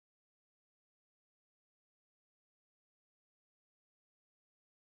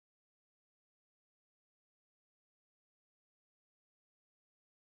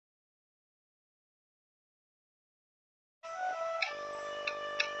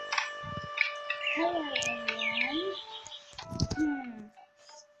Hello everyone,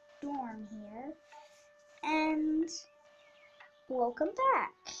 Storm here, and welcome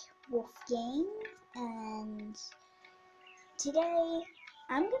back, Wolfgang, and today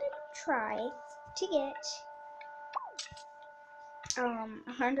I'm gonna try to get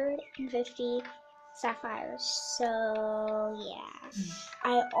 150 sapphires. So yeah,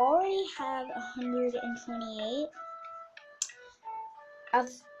 I already have 128 of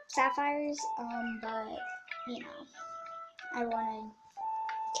sapphires, but you know, I wanted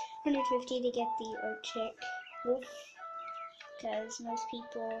 150 to get the Arctic wolf, because most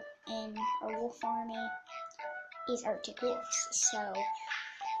people in our wolf army is Arctic wolves. So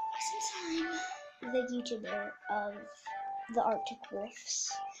since I'm the YouTuber of the Arctic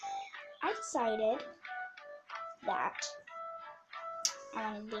wolves, I decided that I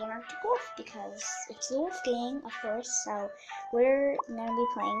wanted to be an Arctic wolf because it's the wolf gang, of course, so we're gonna be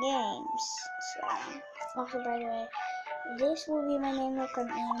playing games. So, also, by the way, this will be my name like on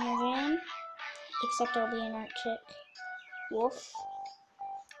Animal Jam, except I'll be an Arctic wolf.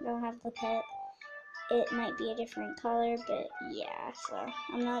 I don't have the pet. It might be a different color, but yeah, so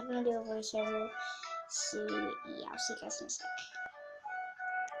I'm not gonna do a voiceover. So yeah, I'll see you guys in a sec.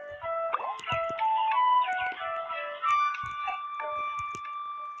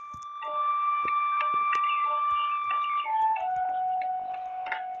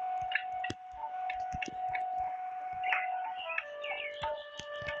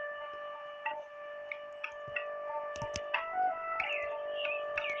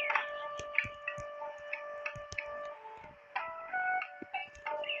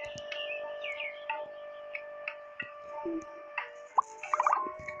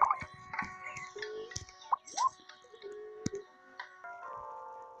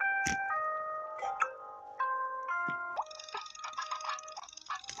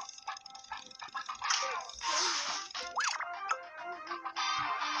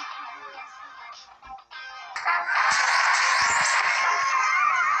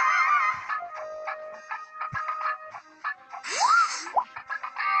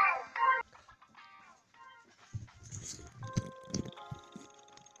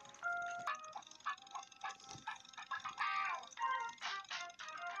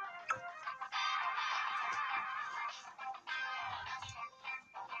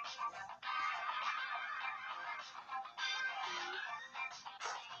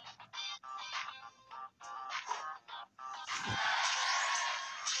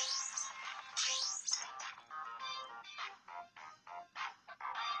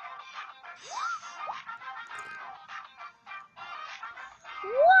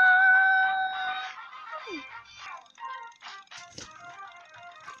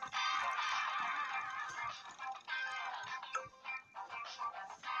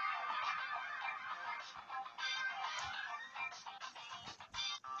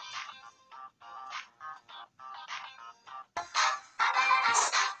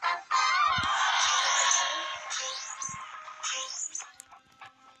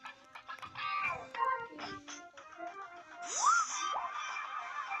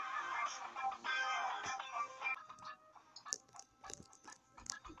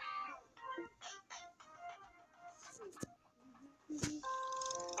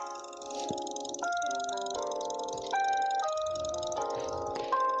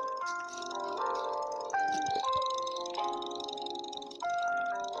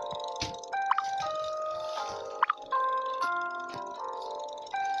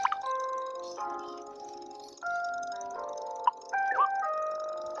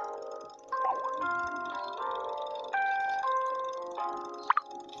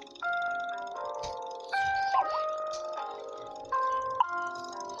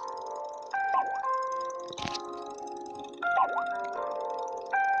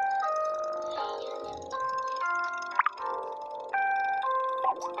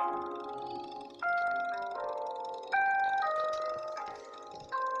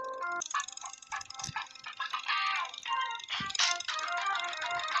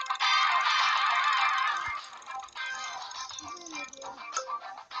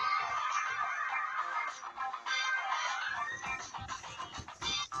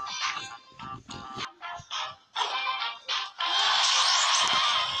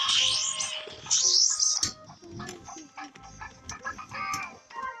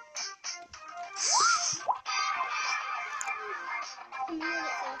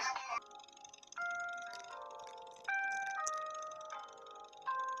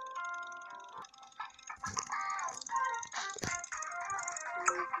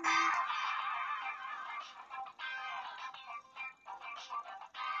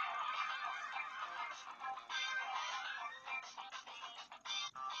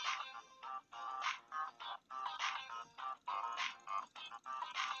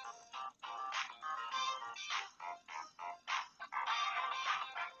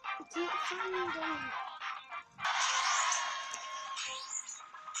 $24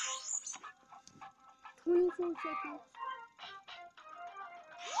 seconds.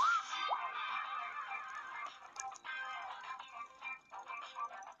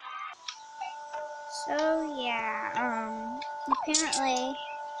 So yeah, apparently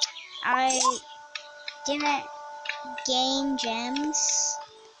I didn't gain gems,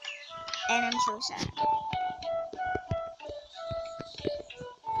 and I'm so sad.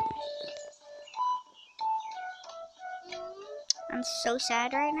 I'm so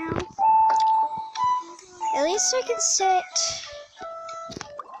sad right now. At least I can sit.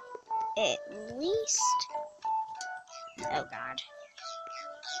 At least. Oh god.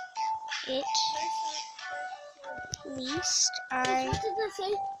 At least I What does that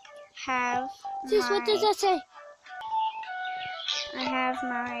say? have Sis, what does that say? I have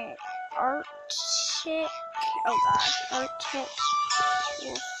my Arctic. Oh god. Arctic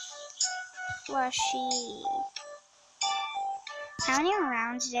Flushy. How many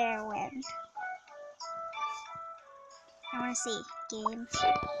rounds did I win? I want to see.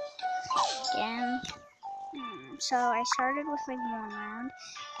 Game. So I started with like 1 round,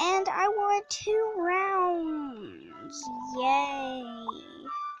 and I won 2 rounds. Yay.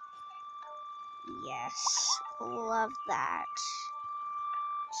 Yes. Love that.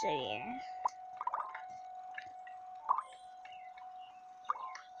 So yeah.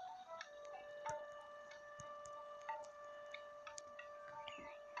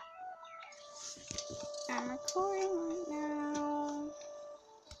 I'm recording right now.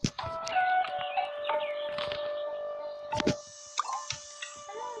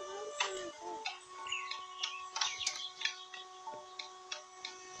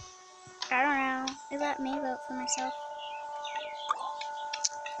 I don't know. They let me vote for myself.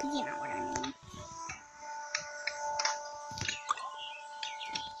 You know what I mean.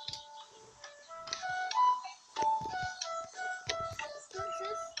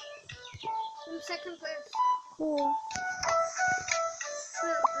 I'm second place. Cool.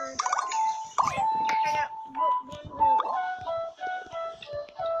 I got 1 vote.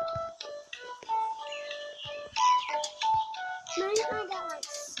 Maybe I got like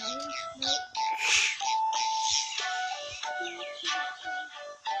 7 votes.